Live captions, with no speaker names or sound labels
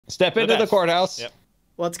Step into the courthouse. Yep.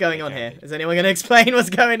 What's going on here? Is anyone going to explain what's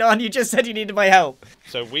going on? You just said you needed my help.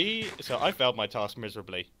 So I failed my task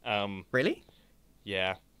miserably. Really?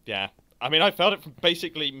 Yeah. I mean, I failed it from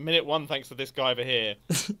basically minute 1 thanks to this guy over here.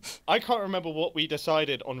 I can't remember what we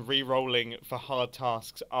decided on re-rolling for hard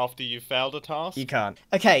tasks after you failed a task. You can't.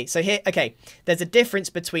 Okay, so there's a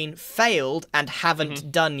difference between failed and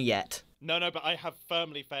haven't done yet. No, but I have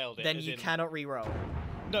firmly failed it. Then you cannot re-roll.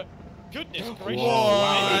 No. Goodness gracious.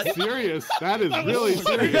 Wow, that's serious. That is really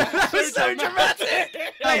serious. That was so dramatic.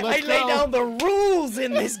 I lay down the rules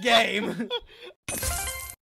in this game.